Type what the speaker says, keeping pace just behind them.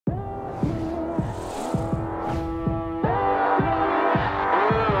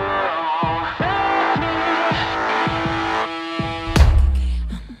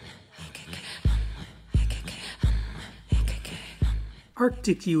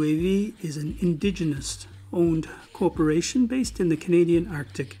Arctic UAV is an Indigenous-owned corporation based in the Canadian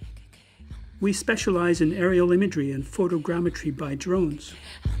Arctic. We specialize in aerial imagery and photogrammetry by drones.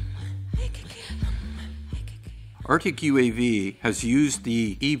 Arctic UAV has used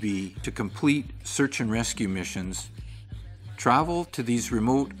the EB to complete search and rescue missions. Travel to these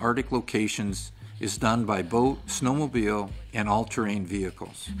remote Arctic locations is done by boat, snowmobile, and all-terrain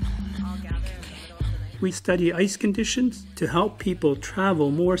vehicles. We study ice conditions to help people travel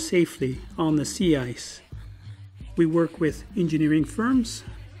more safely on the sea ice. We work with engineering firms.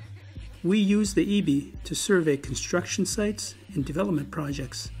 We use the EB to survey construction sites and development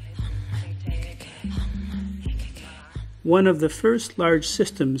projects. One of the first large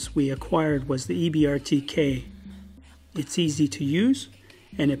systems we acquired was the EBRTK. It's easy to use,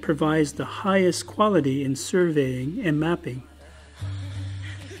 and it provides the highest quality in surveying and mapping.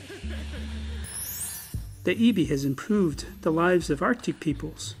 The EB has improved the lives of Arctic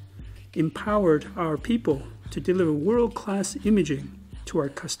peoples, empowered our people to deliver world-class imaging to our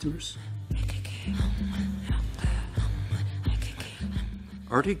customers.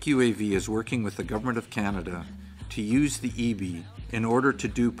 Arctic UAV is working with the Government of Canada to use the EB in order to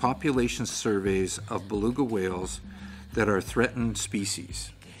do population surveys of beluga whales that are threatened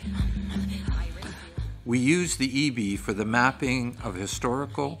species. We use the EB for the mapping of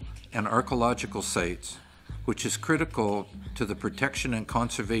historical and archaeological sites, which is critical to the protection and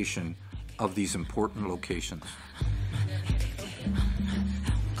conservation of these important locations.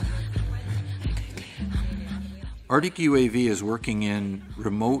 Arctic UAV is working in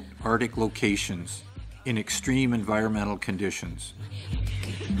remote Arctic locations in extreme environmental conditions.